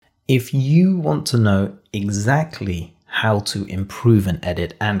If you want to know exactly how to improve an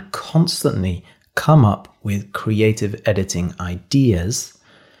edit and constantly come up with creative editing ideas,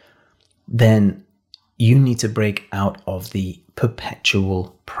 then you need to break out of the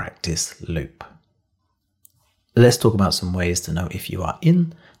perpetual practice loop. Let's talk about some ways to know if you are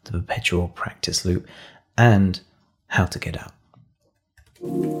in the perpetual practice loop and how to get out.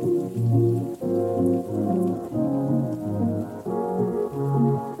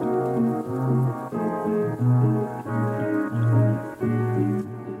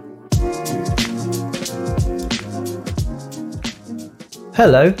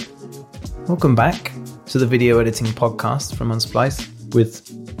 Hello, welcome back to the video editing podcast from Unsplice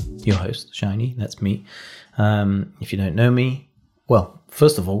with your host, Shiny. That's me. If you don't know me, well,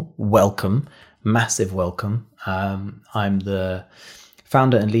 first of all, welcome, massive welcome. I'm the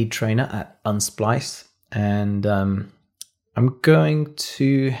founder and lead trainer at Unsplice, and I'm going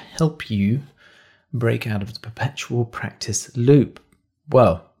to help you break out of the perpetual practice loop.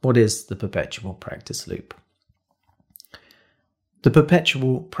 Well, what is the perpetual practice loop? The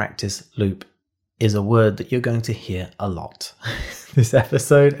perpetual practice loop is a word that you're going to hear a lot this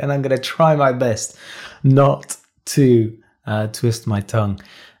episode, and I'm going to try my best not to twist my tongue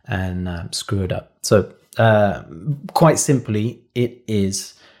and screw it up. So quite simply, it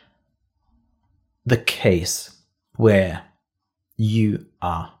is the case where you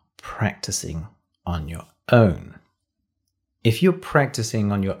are practicing on your own. If you're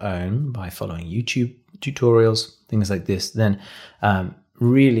practicing on your own by following YouTube tutorials, things like this, then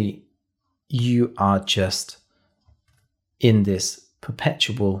really you are just in this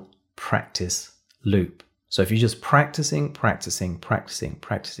perpetual practice loop. So if you're just practicing,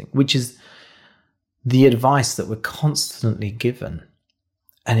 which is the advice that we're constantly given,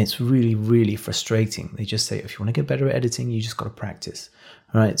 and it's really, really frustrating. They just say, if you want to get better at editing, you just got to practice.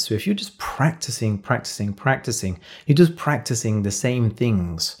 All right. So if you're just practicing, you're just practicing the same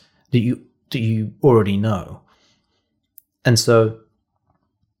things that you already know. And so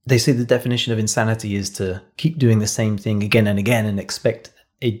they say the definition of insanity is to keep doing the same thing again and again and expect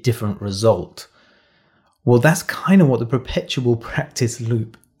a different result. Well, that's kind of what the perpetual practice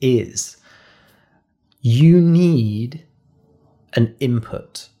loop is. You need an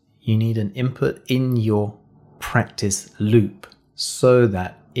input. You need an input in your practice loop so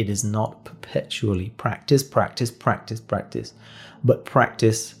that it is not perpetually practice, but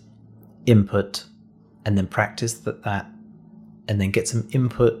practice, input, and then practice that, and then get some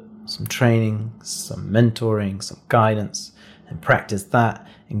input, some training, some mentoring, some guidance, and practice that,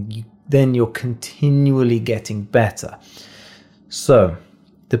 and then you're continually getting better. So,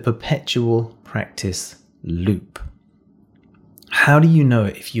 the perpetual practice loop. How do you know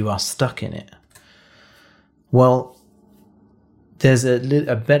if you are stuck in it? Well, there's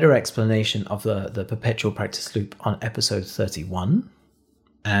a better explanation of the perpetual practice loop on episode 31,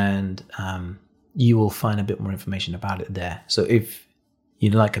 and you will find a bit more information about it there. So if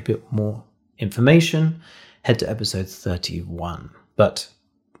you'd like a bit more information, head to episode 31. But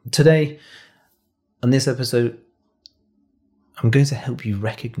today, on this episode, I'm going to help you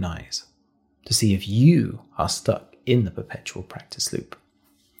recognize to see if you are stuck in the perpetual practice loop.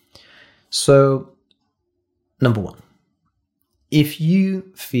 So, number one, if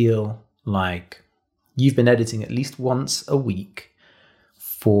you feel like you've been editing at least once a week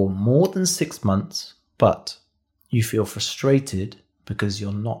for more than 6 months, but you feel frustrated because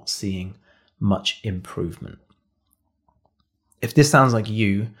you're not seeing much improvement. If this sounds like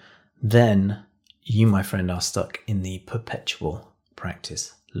you, then you, my friend, are stuck in the perpetual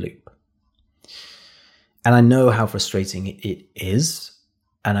practice loop. And I know how frustrating it is,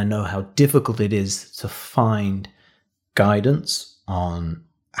 and I know how difficult it is to find guidance on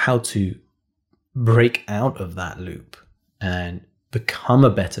how to break out of that loop and become a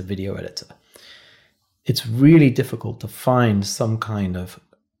better video editor. It's really difficult to find some kind of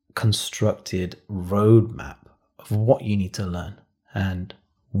constructed roadmap of what you need to learn and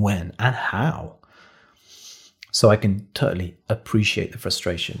when and how. So I can totally appreciate the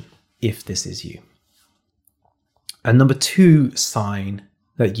frustration if this is you. And number two sign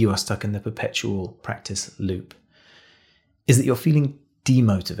that you are stuck in the perpetual practice loop is that you're feeling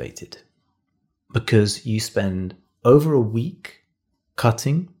demotivated because you spend over a week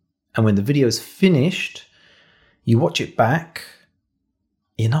cutting, and when the video is finished, you watch it back,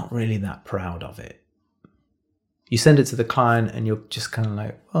 you're not really that proud of it. You send it to the client and you're just kind of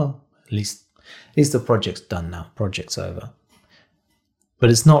like, well, at least the project's done now, project's over. But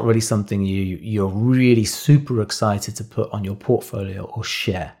it's not really something you're really super excited to put on your portfolio or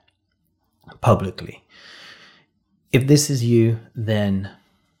share publicly. If this is you, then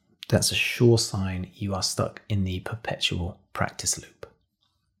That's a sure sign you are stuck in the perpetual practice loop.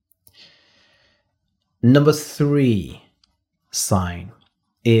 Number 3 sign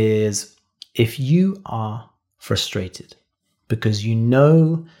is if you are frustrated because you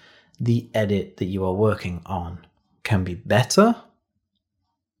know the edit that you are working on can be better,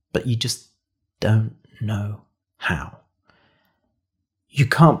 but you just don't know how. You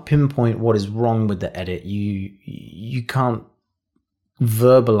can't pinpoint what is wrong with the edit. You can't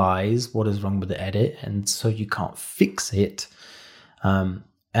verbalize what is wrong with the edit, and so you can't fix it.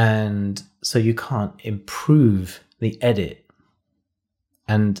 And so you can't improve the edit.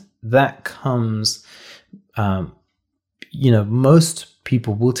 And that comes, most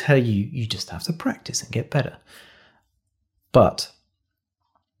people will tell you, you just have to practice and get better. But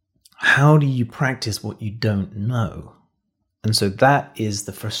how do you practice what you don't know? And so that is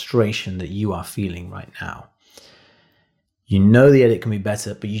the frustration that you are feeling right now. You know the edit can be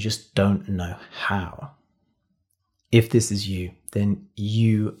better, but you just don't know how. If this is you, then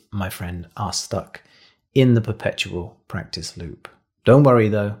you, my friend, are stuck in the perpetual practice loop. Don't worry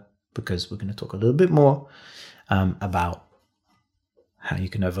though, because we're going to talk a little bit more about how you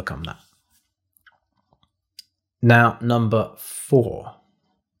can overcome that. Now, number 4,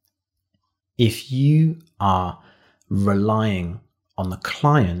 if you are relying on the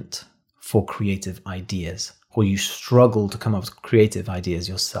client for creative ideas, or you struggle to come up with creative ideas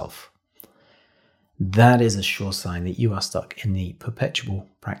yourself, that is a sure sign that you are stuck in the perpetual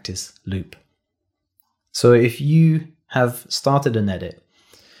practice loop. So if you have started an edit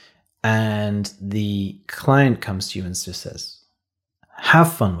and the client comes to you and just says,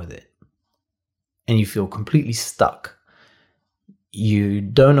 have fun with it, and you feel completely stuck, you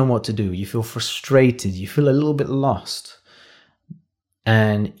don't know what to do, you feel frustrated, you feel a little bit lost,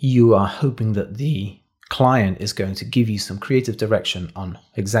 and you are hoping that the client is going to give you some creative direction on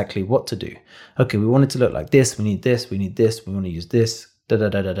exactly what to do. Okay, we want it to look like this, we need this, we need this, we want to use this,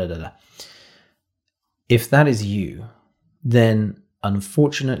 da-da-da-da-da-da. If that is you, then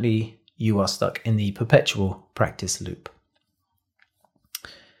unfortunately you are stuck in the perpetual practice loop.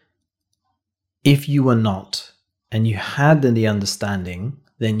 If you were not, and you had the understanding,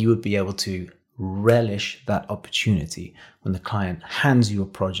 then you would be able to relish that opportunity when the client hands you a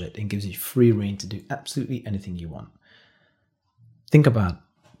project and gives you free rein to do absolutely anything you want. Think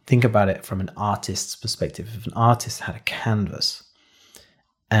about it from an artist's perspective. If an artist had a canvas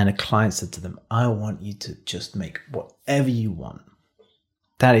and a client said to them, I want you to just make whatever you want.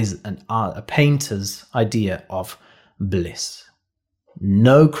 That is a painter's idea of bliss.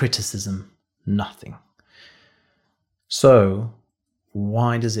 No criticism, nothing. So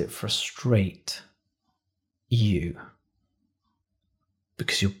why does it frustrate you?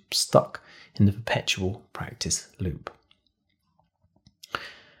 Because you're stuck in the perpetual practice loop.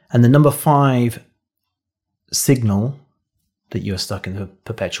 And the number 5 signal that you're stuck in the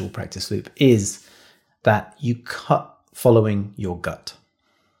perpetual practice loop is that you cut following your gut.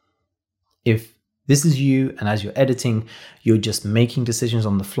 If this is you, and as you're editing, you're just making decisions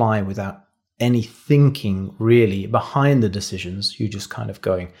on the fly without any thinking really behind the decisions, you're just kind of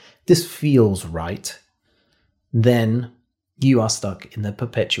going, this feels right, then you are stuck in the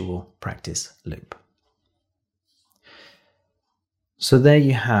perpetual practice loop. So there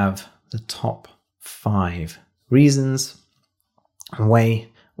you have the top 5 reasons and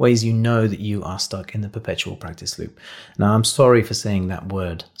ways you know that you are stuck in the perpetual practice loop. Now, I'm sorry for saying that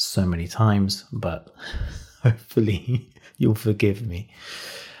word so many times, but hopefully you'll forgive me.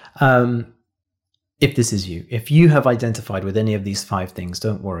 If this is you, if you have identified with any of these 5 things,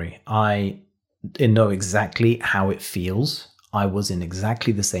 don't worry. I know exactly how it feels. I was in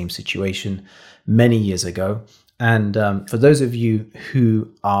exactly the same situation many years ago. And for those of you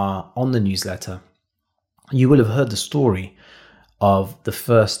who are on the newsletter, you will have heard the story of the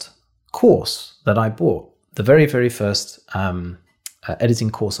first course that I bought. The very, very first editing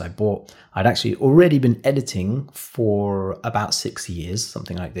course I bought. I'd actually already been editing for about 6 years,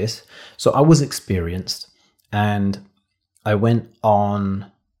 something like this. So I was experienced, and I went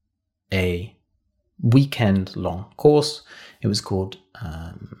on a weekend-long course. It was called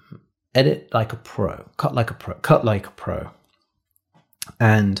Edit Like a Pro, Cut Like a Pro, Cut Like a Pro.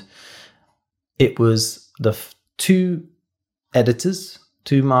 And it was the 2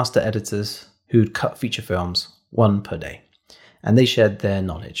 master editors who'd cut feature films, 1 per day. And they shared their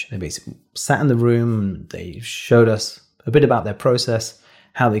knowledge. They basically sat in the room, they showed us a bit about their process,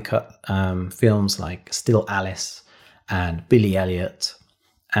 how they cut films like Still Alice and Billy Elliot.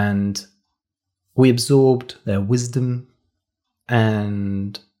 And we absorbed their wisdom.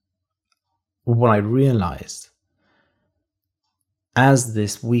 And what I realized as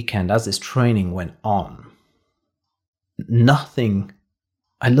this weekend, as this training went on,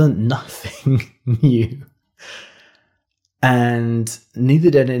 I learned nothing new. And neither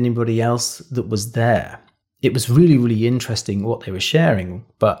did anybody else that was there. It was really, really interesting what they were sharing,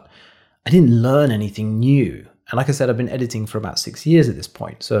 but I didn't learn anything new. And like I said, I've been editing for about 6 years at this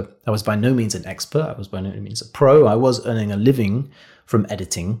point. So I was by no means an expert. I was by no means a pro. I was earning a living from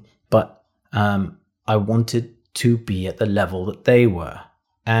editing, but I wanted to be at the level that they were.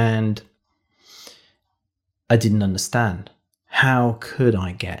 And I didn't understand. How could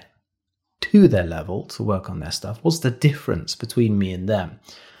I get to their level to work on their stuff? What's the difference between me and them?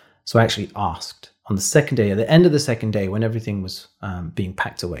 So I actually asked on the second day, at the end of the second day, when everything was being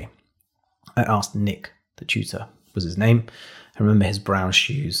packed away, I asked Nick, the tutor was his name. I remember his brown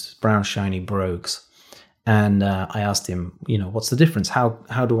shoes, brown shiny brogues. And I asked him, what's the difference?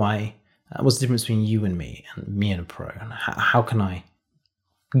 What's the difference between you and me and a pro? And how can I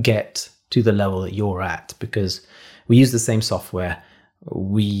get to the level that you're at? Because we use the same software.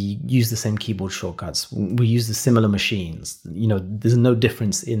 We use the same keyboard shortcuts. We use the similar machines. There's no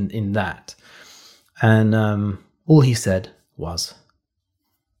difference in that. And all he said was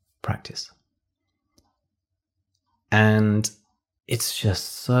practice. And it's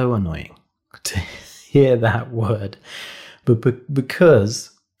just so annoying to hear that word. But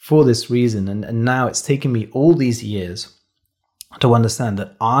because for this reason, and now it's taken me all these years to understand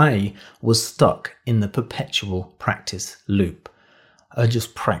that I was stuck in the perpetual practice loop.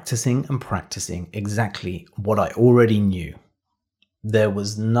 Just practicing and practicing exactly what I already knew. There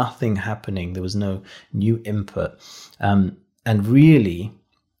was nothing happening. There was no new input. And really,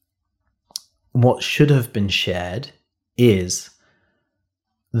 what should have been shared is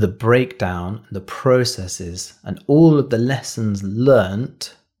the breakdown, the processes, and all of the lessons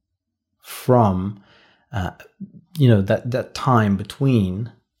learnt from that time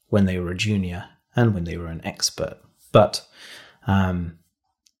between when they were a junior and when they were an expert. But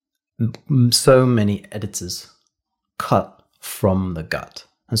so many editors cut from the gut,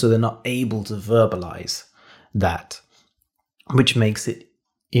 and so they're not able to verbalize that, which makes it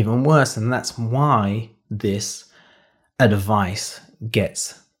even worse. And that's why this advice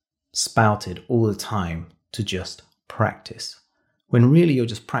gets spouted all the time to just practice, when really you're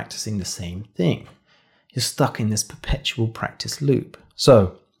just practicing the same thing. You're stuck in this perpetual practice loop.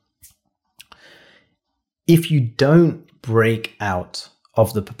 So if you don't break out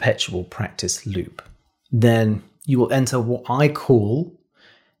of the perpetual practice loop, then you will enter what I call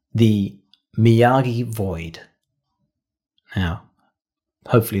the Miyagi void. Now,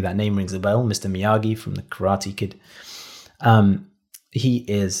 hopefully that name rings a bell, Mr. Miyagi from the Karate Kid. He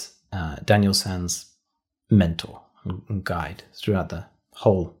is Daniel San's mentor and guide throughout the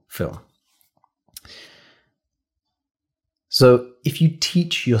whole film. So if you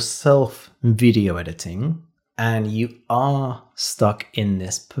teach yourself video editing and you are stuck in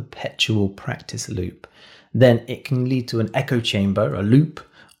this perpetual practice loop, then it can lead to an echo chamber, a loop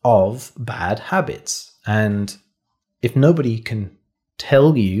of bad habits. And if nobody can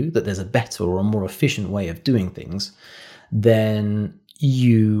tell you that there's a better or a more efficient way of doing things, then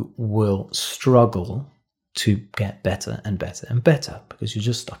you will struggle to get better and better and better because you're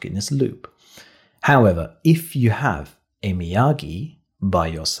just stuck in this loop. However, if you have a Miyagi by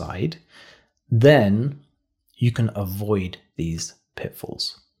your side, then you can avoid these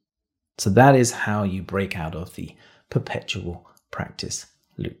pitfalls. So that is how you break out of the perpetual practice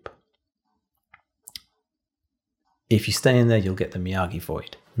loop. If you stay in there, you'll get the Miyagi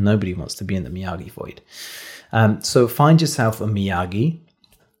void. Nobody wants to be in the Miyagi void. So find yourself a Miyagi,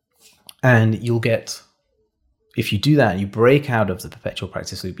 and you'll get, if you do that and you break out of the perpetual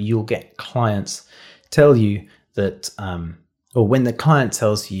practice loop, you'll get clients tell you that, or when the client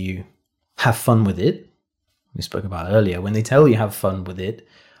tells you, have fun with it, we spoke about earlier, when they tell you have fun with it,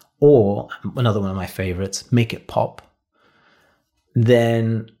 or another one of my favorites, make it pop,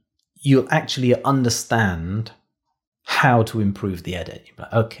 then you'll actually understand how to improve the edit. You're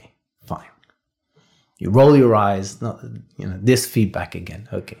like, okay, fine. You roll your eyes, not, this feedback again,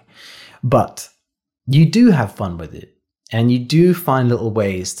 okay. But you do have fun with it, and you do find little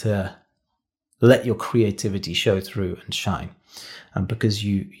ways to let your creativity show through and shine, because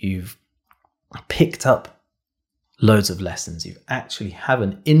you've picked up loads of lessons. You actually have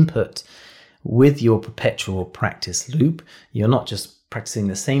an input with your perpetual practice loop. You're not just practicing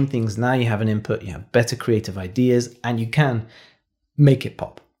the same things. Now you have an input, you have better creative ideas, and you can make it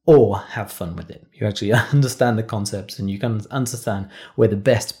pop or have fun with it. You actually understand the concepts, and you can understand where the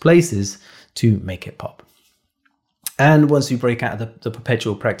best place is to make it pop. And once you break out of the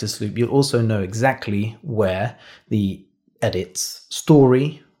perpetual practice loop, you'll also know exactly where the edit's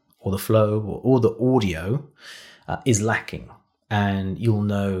story or the flow or the audio is lacking, and you'll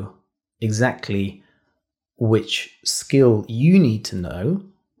know exactly which skill you need to know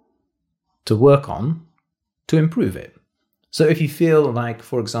to work on to improve it. So if you feel like,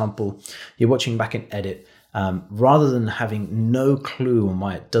 for example, you're watching back an edit, rather than having no clue on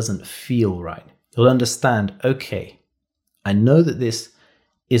why it doesn't feel right, you'll understand, okay, I know that this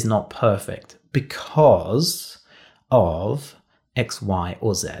is not perfect because of X, Y,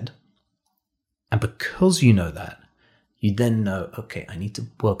 or Z. And because you know that, you then know, okay, I need to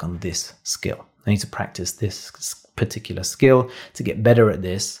work on this skill. I need to practice this particular skill to get better at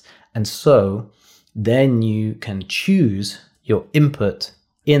this. And so then you can choose your input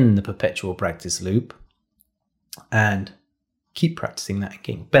in the perpetual practice loop and keep practicing that and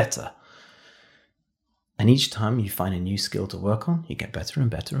getting better. And each time you find a new skill to work on, you get better and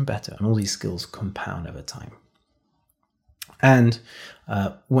better and better. And all these skills compound over time. And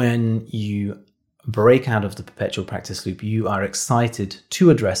when you break out of the perpetual practice loop, you are excited to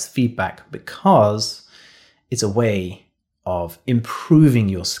address feedback because it's a way of improving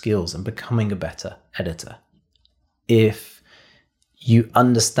your skills and becoming a better editor. If you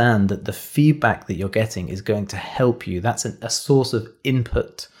understand that the feedback that you're getting is going to help you, that's a source of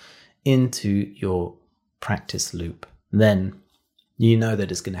input into your practice loop, then you know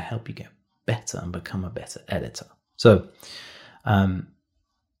that it's going to help you get better and become a better editor. So,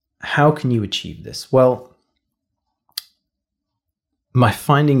 how can you achieve this? Well, by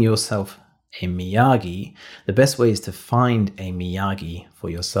finding yourself a Miyagi, the best way is to find a Miyagi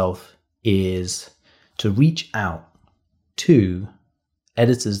for yourself is to reach out to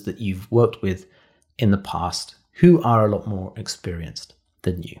editors that you've worked with in the past who are a lot more experienced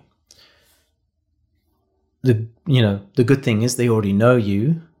than you. The good thing is they already know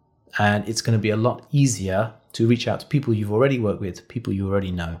you, and it's going to be a lot easier to reach out to people you've already worked with, people you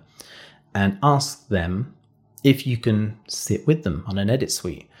already know, and ask them if you can sit with them on an edit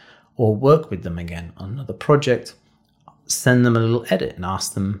suite or work with them again on another project. Send them a little edit and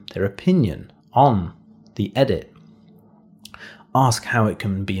ask them their opinion on the edit. Ask how it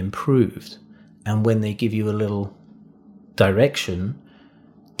can be improved. And when they give you a little direction,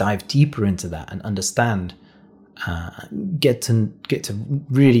 dive deeper into that and understand. Get to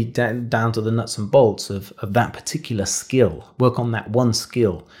really down to the nuts and bolts of that particular skill. Work on that one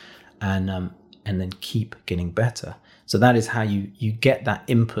skill, and then keep getting better. So that is how you get that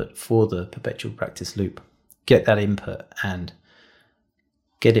input for the perpetual practice loop. Get that input and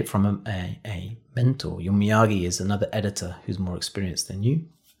get it from a mentor. Your Miyagi is another editor who's more experienced than you,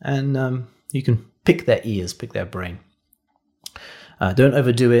 and you can pick their ears, pick their brain. Don't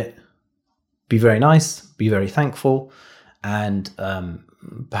overdo it. Be very nice, be very thankful, and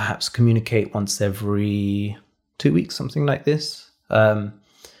perhaps communicate once every 2 weeks, something like this,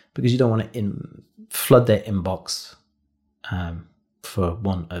 because you don't want to flood their inbox for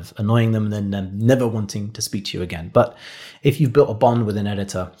want of annoying them and then them never wanting to speak to you again. But if you've built a bond with an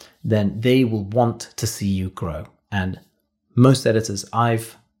editor, then they will want to see you grow. And most editors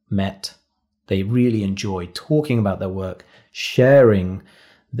I've met, they really enjoy talking about their work, sharing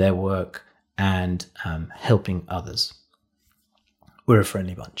their work, and helping others. We're a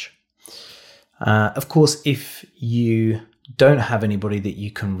friendly bunch. Of course, if you don't have anybody that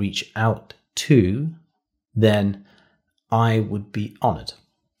you can reach out to, then I would be honored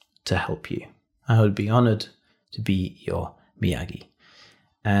to help you. I would be honored to be your Miyagi.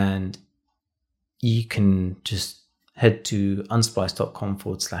 And you can just head to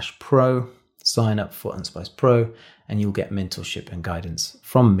unsplice.com/pro, sign up for Unsplice Pro, and you'll get mentorship and guidance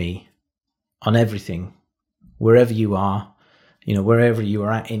from me on everything, wherever you are, wherever you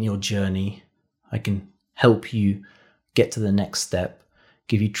are at in your journey. I can help you get to the next step,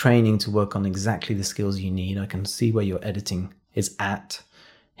 give you training to work on exactly the skills you need. I can see where your editing is at,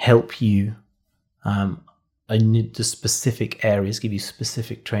 help you in the specific areas, give you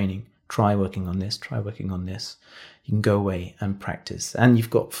specific training. Try working on this, try working on this. You can go away and practice. And you've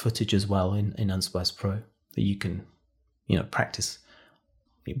got footage as well in Unsplice Pro that you can, practice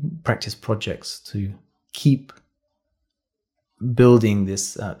projects to keep building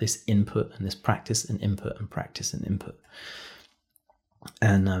this input and this practice and input and practice and input.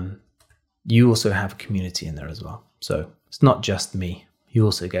 And you also have a community in there as well. So it's not just me. You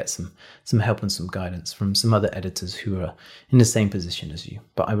also get some help and some guidance from some other editors who are in the same position as you.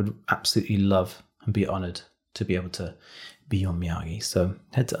 But I would absolutely love and be honored to be able to be your Miyagi. So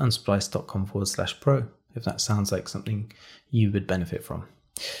head to unsplice.com/pro if that sounds like something you would benefit from.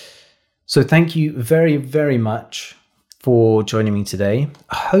 So thank you very, very much for joining me today.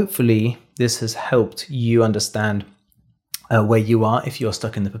 Hopefully this has helped you understand where you are, if you're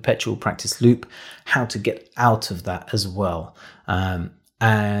stuck in the perpetual practice loop, how to get out of that as well.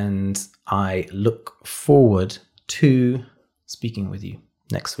 And I look forward to speaking with you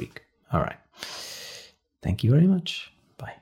next week. All right. Thank you very much.